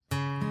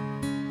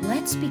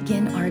let's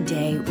begin our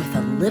day with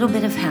a little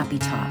bit of happy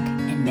talk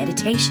and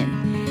meditation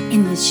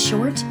in this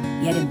short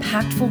yet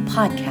impactful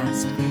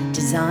podcast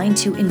designed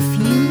to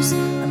infuse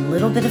a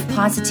little bit of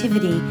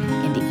positivity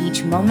into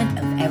each moment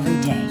of every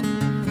day.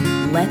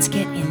 Let's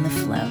get in the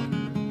flow.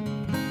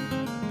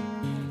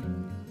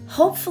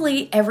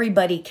 Hopefully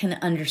everybody can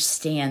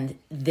understand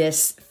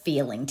this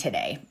feeling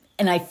today,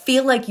 and I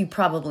feel like you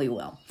probably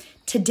will.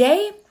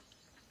 Today,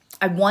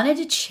 I wanted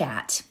to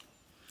chat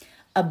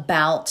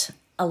about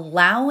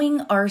allowing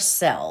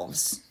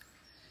ourselves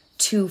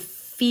to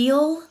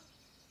feel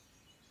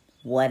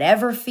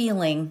whatever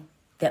feeling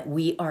that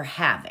we are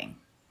having,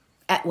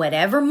 at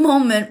whatever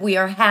moment we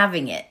are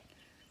having it,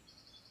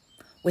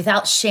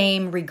 without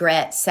shame,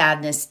 regret,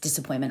 sadness,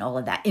 disappointment, all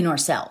of that in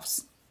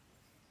ourselves,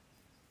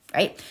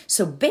 right?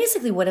 So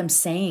basically what I'm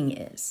saying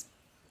is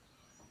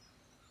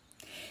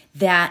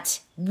that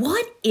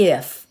what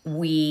if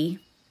we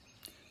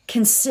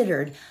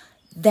considered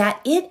that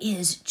it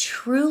is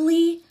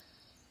truly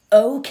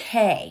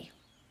okay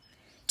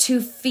to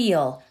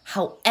feel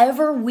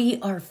however we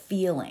are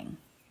feeling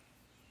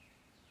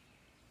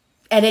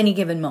at any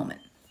given moment.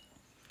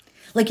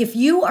 Like if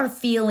you are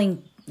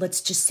feeling,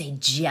 let's just say,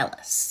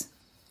 jealous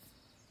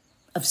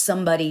of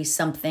somebody,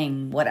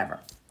 something, whatever.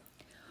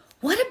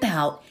 What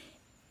about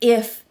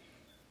if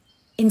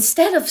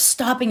instead of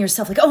stopping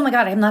yourself like, oh my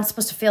God, I'm not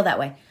supposed to feel that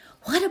way.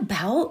 What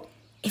about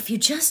if you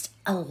just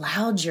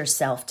allowed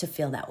yourself to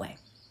feel that way?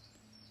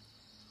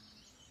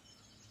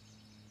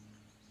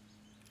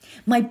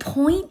 My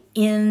point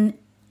in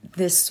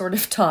this sort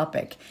of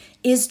topic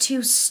is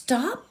to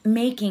stop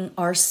making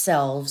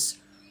ourselves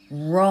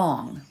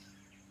wrong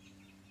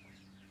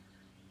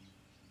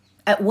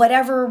at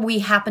whatever we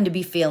happen to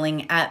be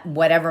feeling at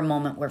whatever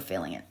moment we're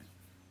feeling it.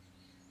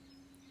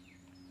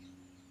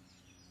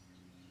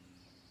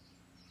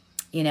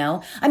 You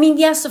know? I mean,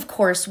 yes, of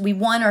course, we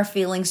want our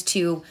feelings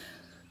to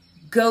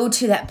go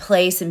to that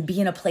place and be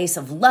in a place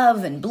of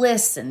love and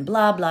bliss and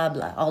blah, blah,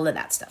 blah, all of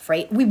that stuff,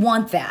 right? We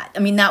want that. I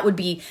mean, that would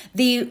be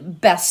the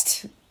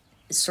best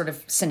sort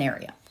of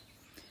scenario.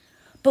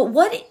 But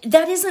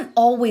that isn't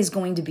always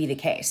going to be the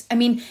case. I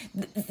mean,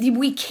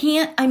 we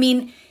can't,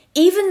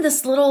 even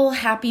this little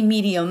happy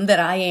medium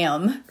that I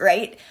am,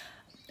 right?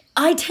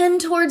 I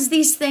tend towards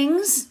these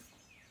things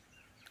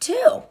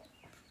too.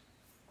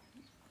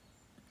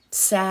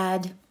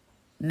 Sad,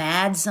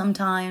 mad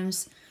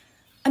sometimes.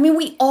 I mean,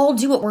 we all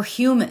do it. We're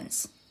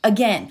humans.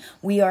 Again,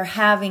 we are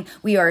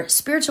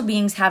spiritual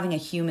beings having a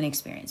human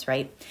experience,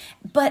 right?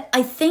 But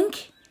I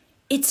think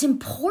it's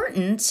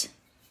important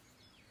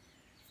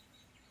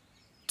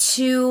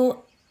to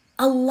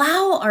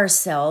allow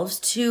ourselves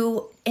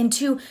to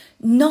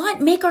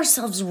not make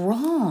ourselves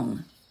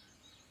wrong.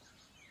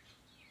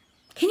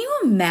 Can you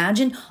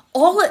imagine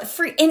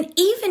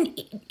and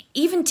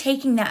even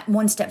taking that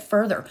one step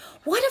further?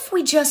 What if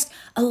we just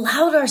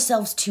allowed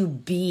ourselves to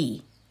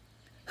be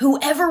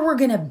whoever we're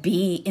going to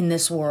be in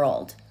this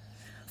world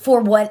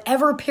for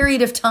whatever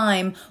period of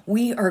time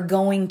we are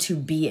going to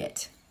be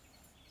it?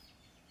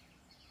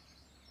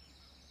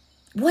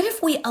 What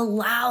if we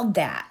allowed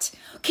that?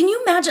 Can you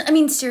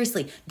imagine?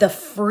 Seriously, the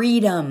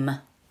freedom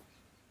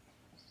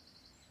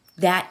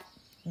that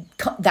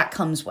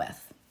comes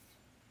with.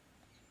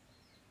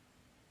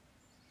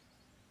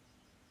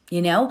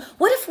 You know,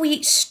 what if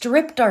we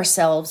stripped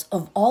ourselves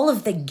of all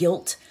of the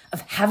guilt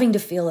of having to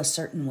feel a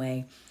certain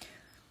way?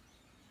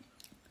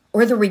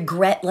 Or the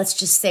regret, let's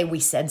just say we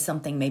said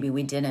something, maybe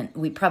we didn't.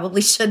 We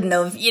probably shouldn't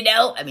have,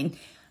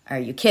 are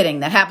you kidding?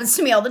 That happens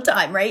to me all the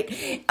time, right?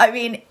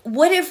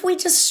 What if we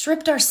just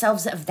stripped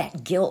ourselves of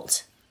that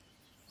guilt?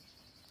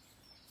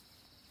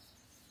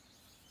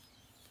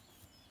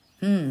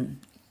 That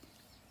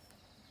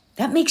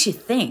makes you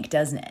think,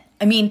 doesn't it?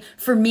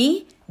 For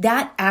me,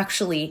 that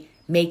actually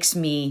makes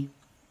me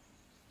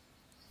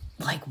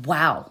like,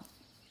 wow.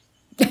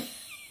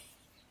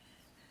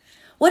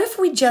 What if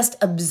we just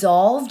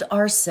absolved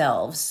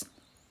ourselves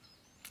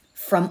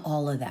from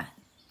all of that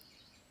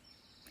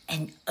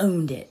and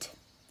owned it?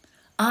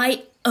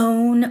 I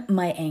own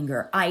my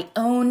anger. I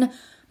own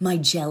my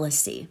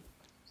jealousy.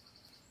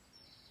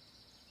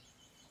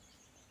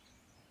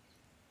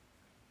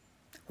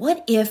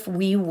 What if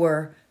we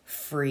were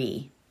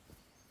free?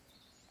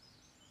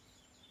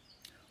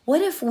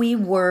 What if we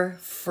were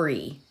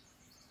free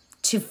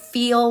to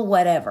feel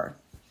whatever?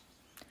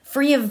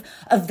 Free of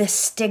the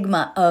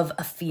stigma of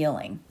a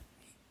feeling.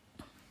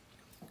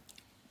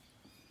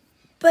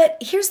 But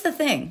here's the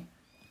thing.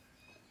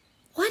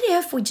 What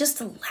if we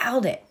just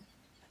allowed it?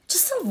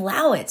 Just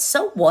allow it.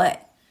 So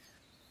what?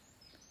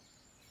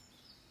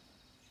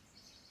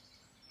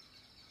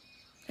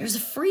 There's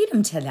a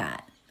freedom to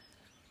that.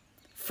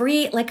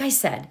 Free, like I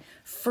said,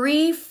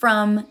 free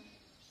from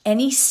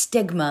any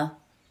stigma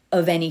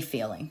of any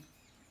feeling.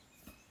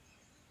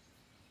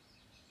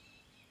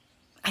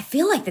 I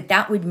feel like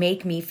that would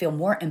make me feel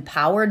more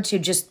empowered to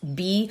just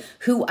be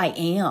who I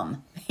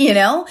am,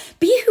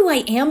 Be who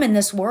I am in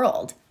this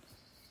world.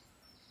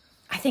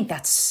 I think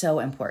that's so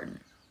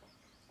important.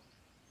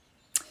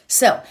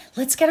 So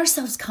let's get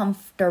ourselves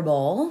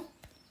comfortable.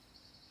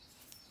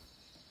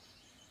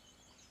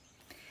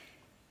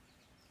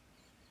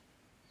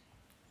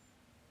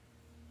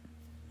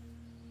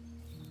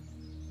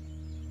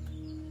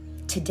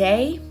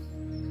 Today,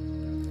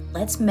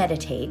 let's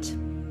meditate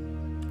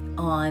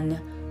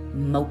on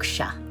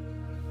moksha.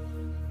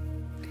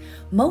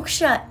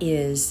 Moksha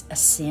is a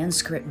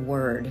Sanskrit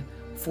word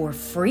for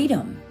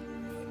freedom,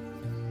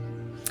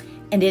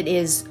 and it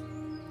is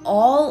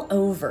all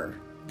over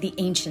the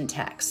ancient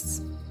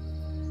texts.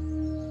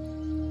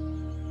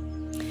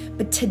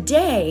 But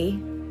today,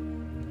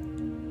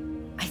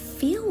 I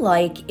feel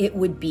like it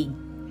would be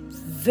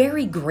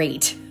very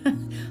great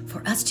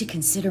for us to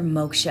consider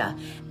moksha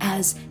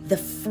as the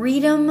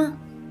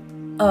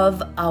freedom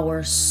of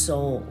our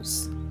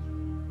souls.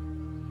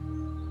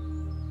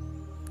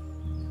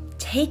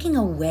 Taking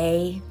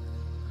away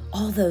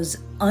all those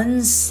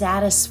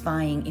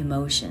unsatisfying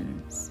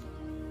emotions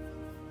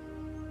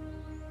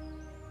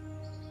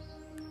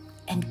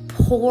and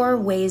poor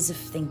ways of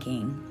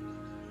thinking,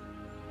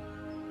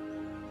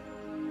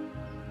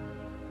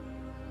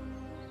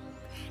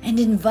 and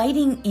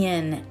inviting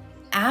in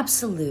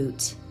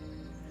absolute,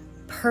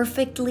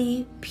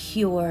 perfectly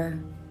pure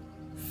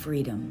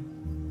freedom.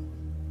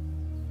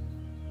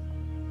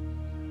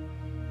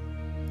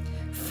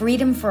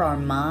 Freedom for our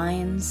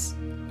minds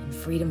and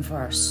freedom for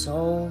our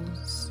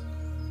souls.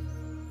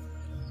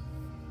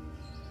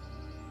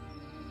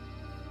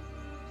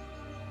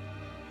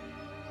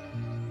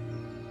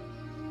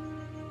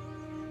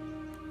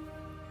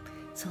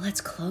 So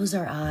let's close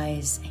our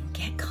eyes and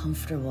get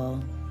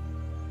comfortable.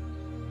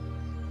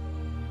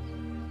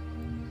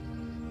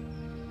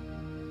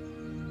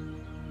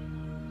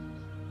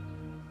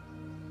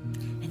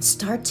 And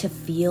start to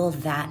feel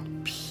that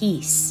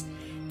peace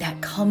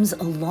that comes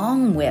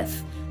along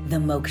with the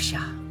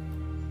moksha.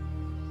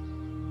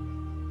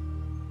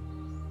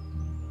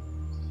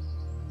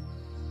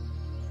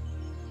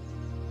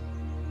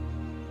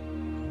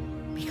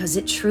 Because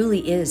it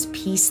truly is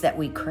peace that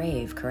we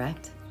crave,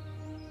 correct?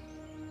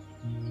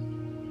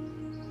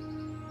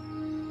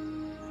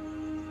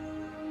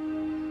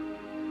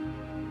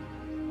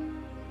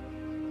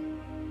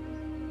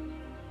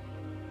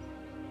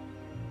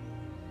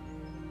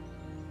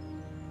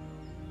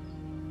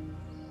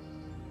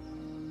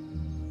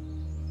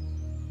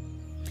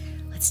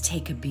 Let's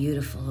take a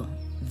beautiful,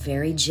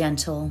 very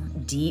gentle,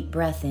 deep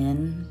breath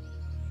in.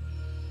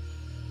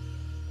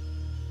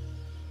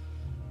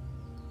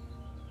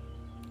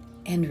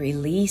 And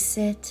release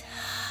it.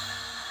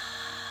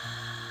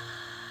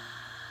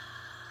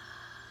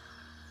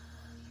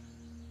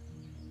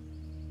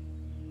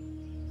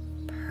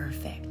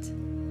 Perfect.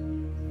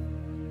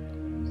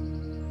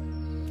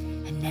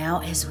 And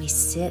now as we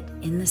sit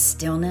in the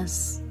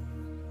stillness,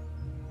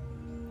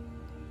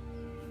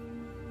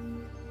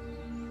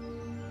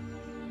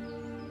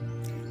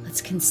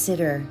 let's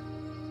consider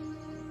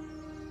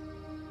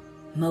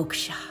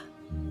moksha.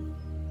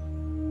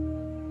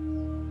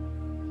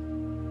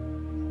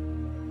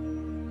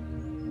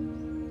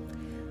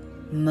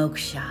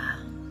 Moksha.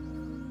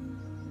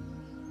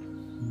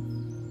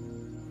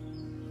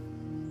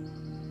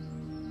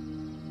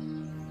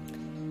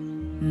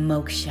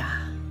 Moksha.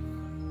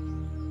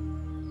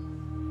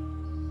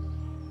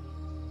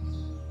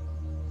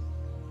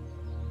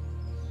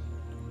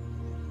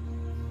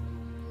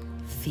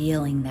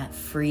 Feeling that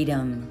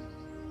freedom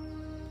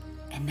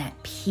and that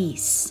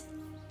peace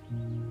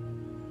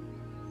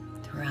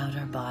throughout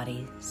our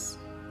bodies.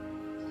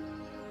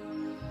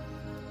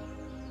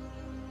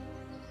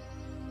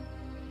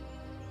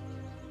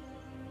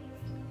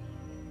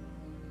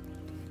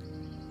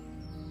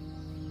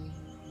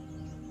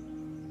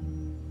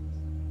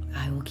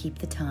 I will keep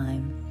the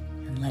time,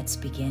 and let's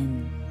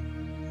begin.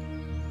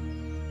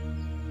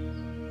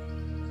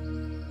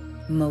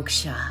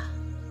 Moksha.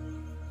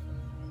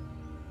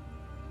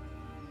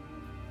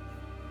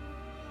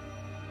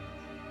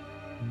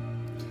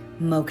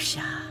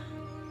 Moksha.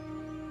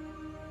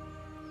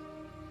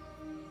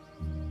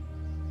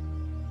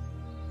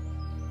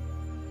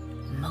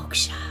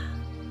 Moksha.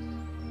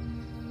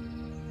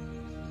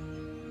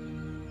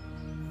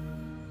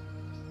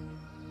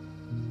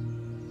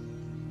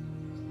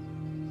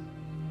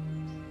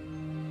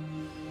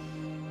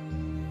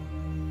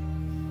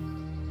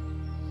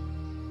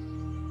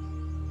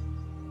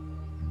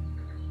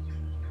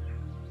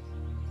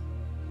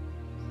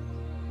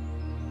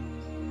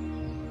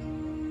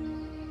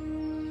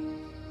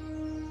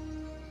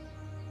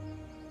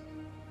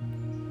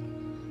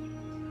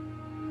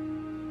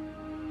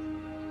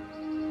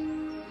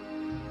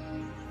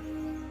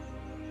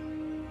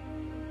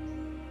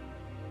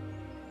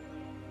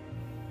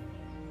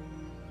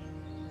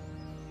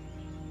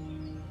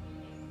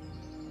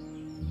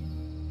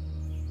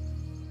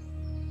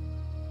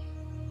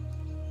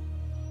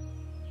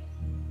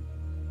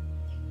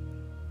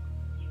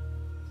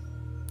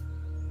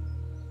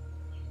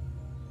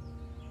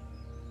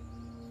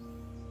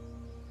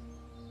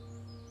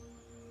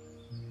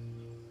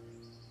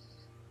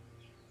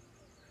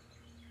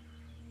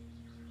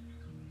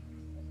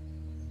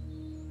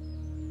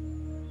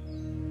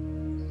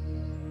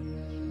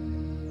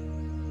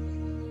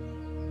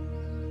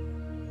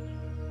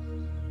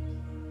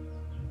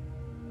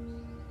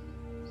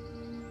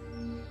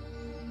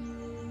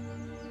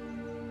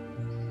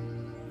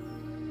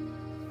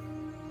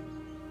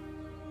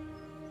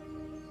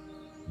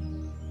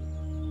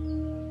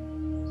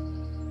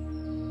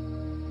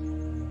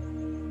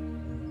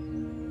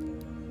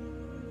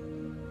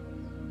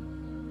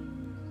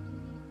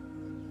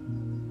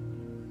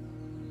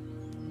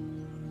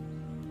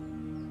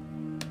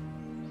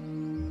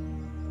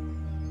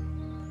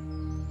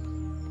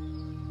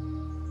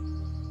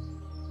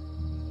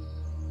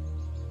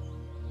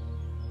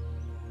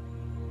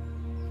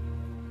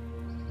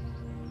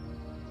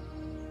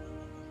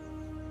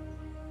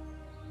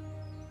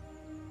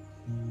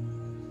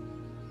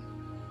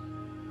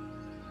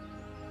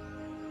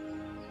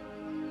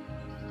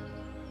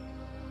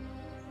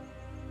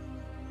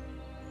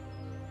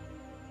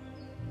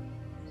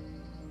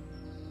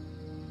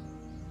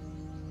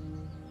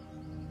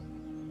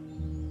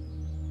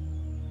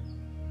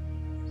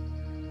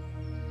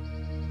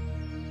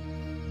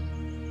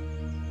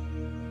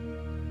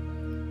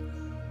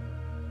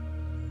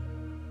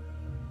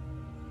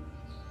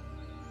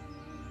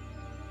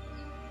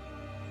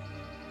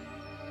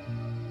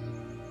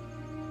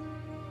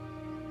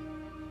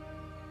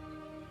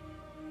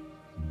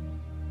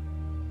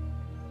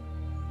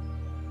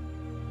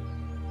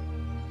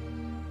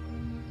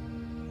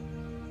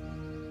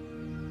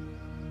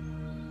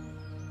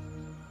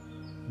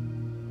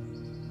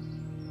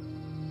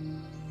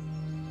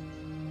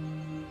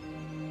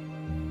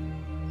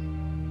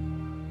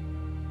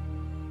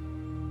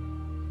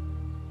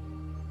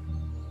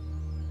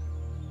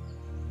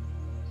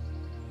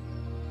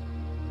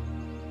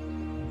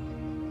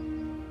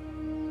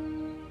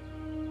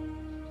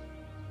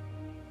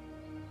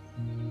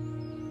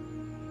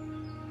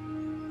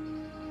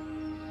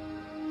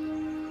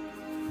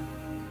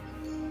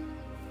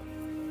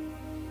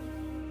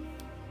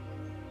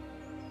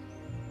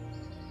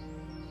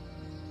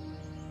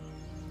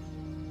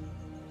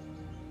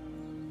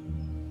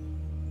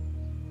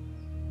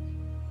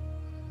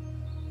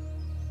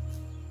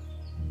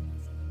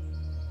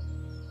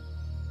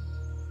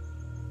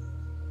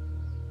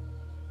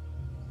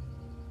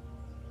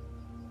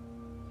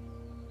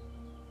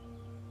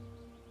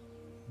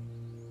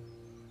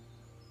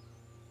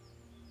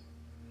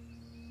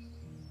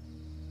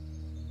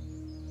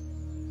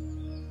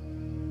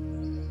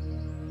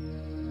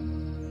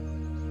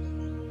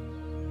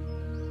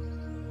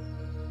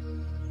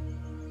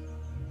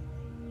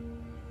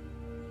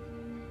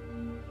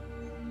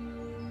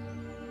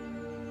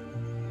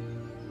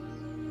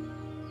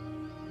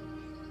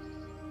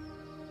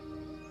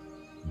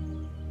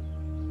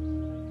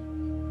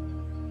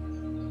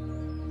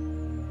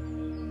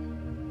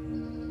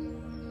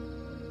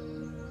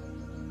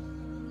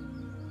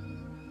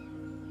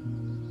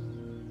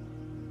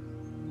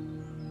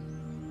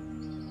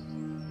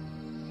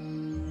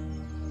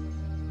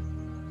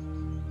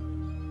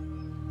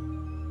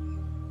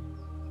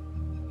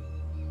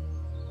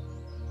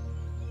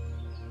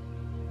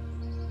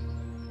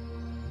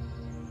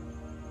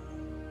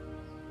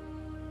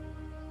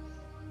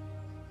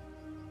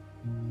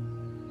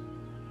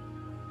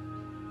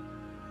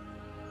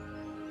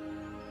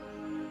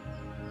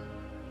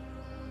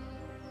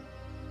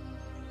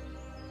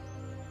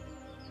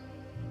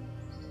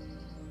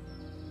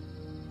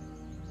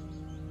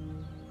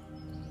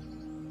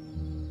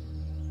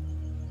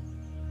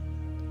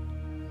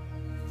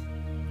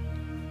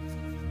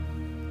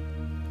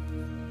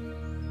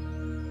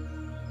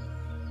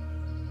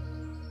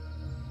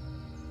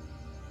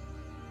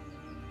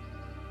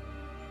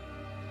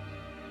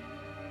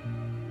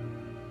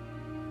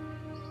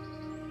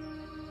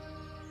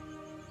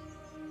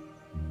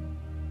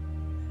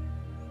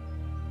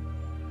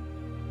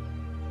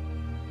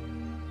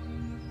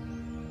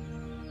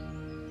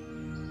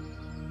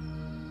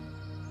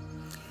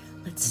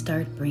 Let's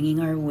start bringing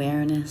our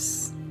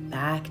awareness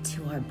back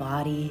to our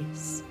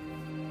bodies.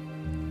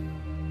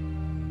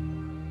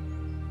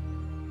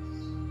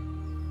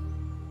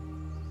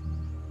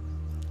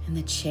 And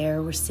the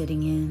chair we're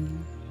sitting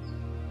in.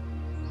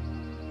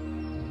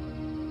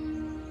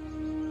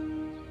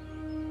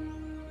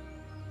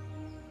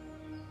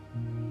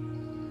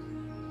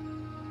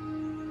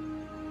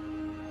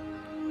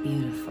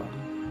 Beautiful.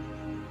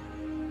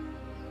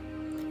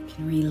 You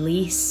can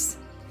release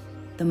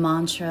the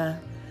mantra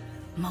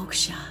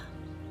moksha,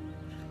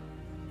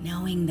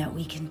 knowing that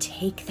we can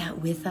take that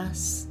with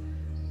us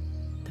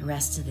the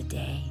rest of the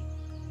day.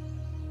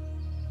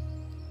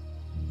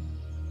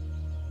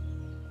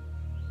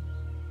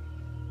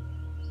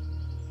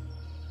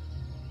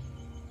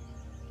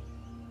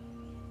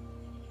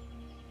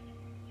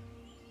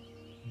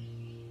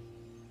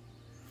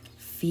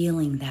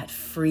 Feeling that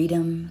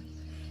freedom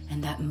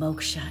and that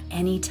moksha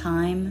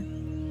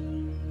anytime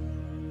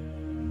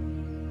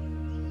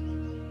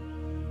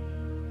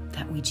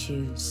that we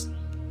choose.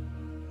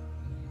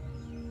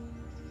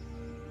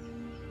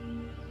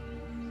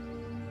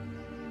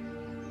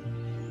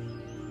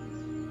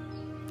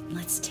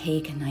 Let's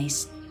take a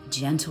nice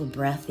gentle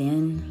breath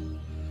in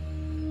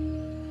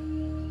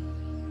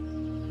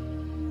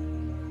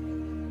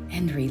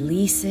and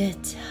release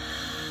it.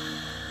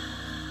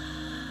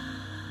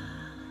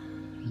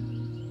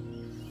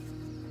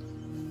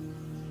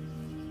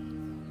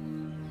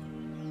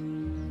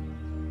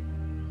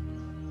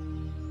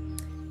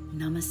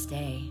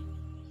 Namaste.